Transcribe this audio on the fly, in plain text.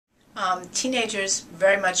Teenagers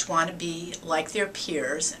very much want to be like their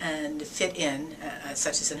peers and fit in,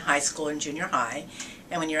 such as in high school and junior high.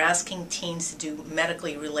 And when you're asking teens to do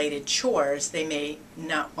medically related chores, they may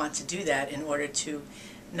not want to do that in order to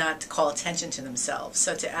not call attention to themselves.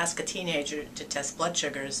 So to ask a teenager to test blood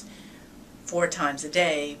sugars 4 times a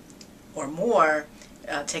day or more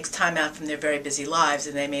takes time out from their very busy lives,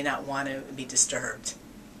 and they may not want to be disturbed.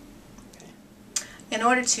 In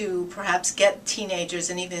order to perhaps get teenagers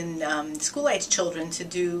and even school-age children to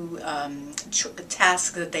do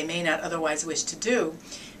tasks that they may not otherwise wish to do,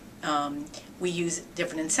 we use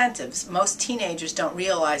different incentives. Most teenagers don't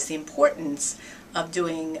realize the importance of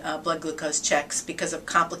doing blood glucose checks because of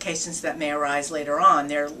complications that may arise later on.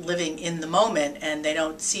 They're living in the moment and they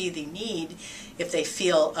don't see the need if they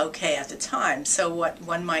feel okay at the time. So what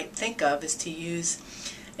one might think of is to use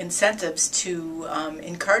incentives to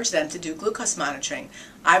encourage them to do glucose monitoring.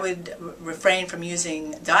 I would refrain from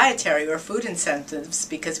using dietary or food incentives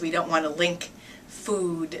because we don't want to link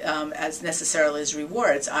food as necessarily as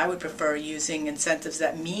rewards. I would prefer using incentives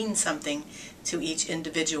that mean something to each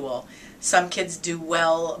individual. Some kids do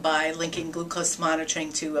well by linking glucose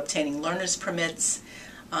monitoring to obtaining learner's permits.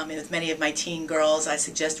 With many of my teen girls, I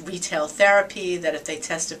suggest retail therapy, that if they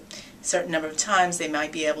test a certain number of times, they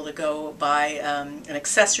might be able to go buy an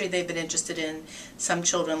accessory they've been interested in. Some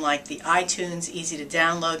children like the iTunes, easy to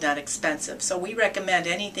download, not expensive. So we recommend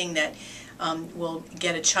anything that will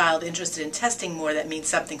get a child interested in testing more that means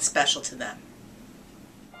something special to them.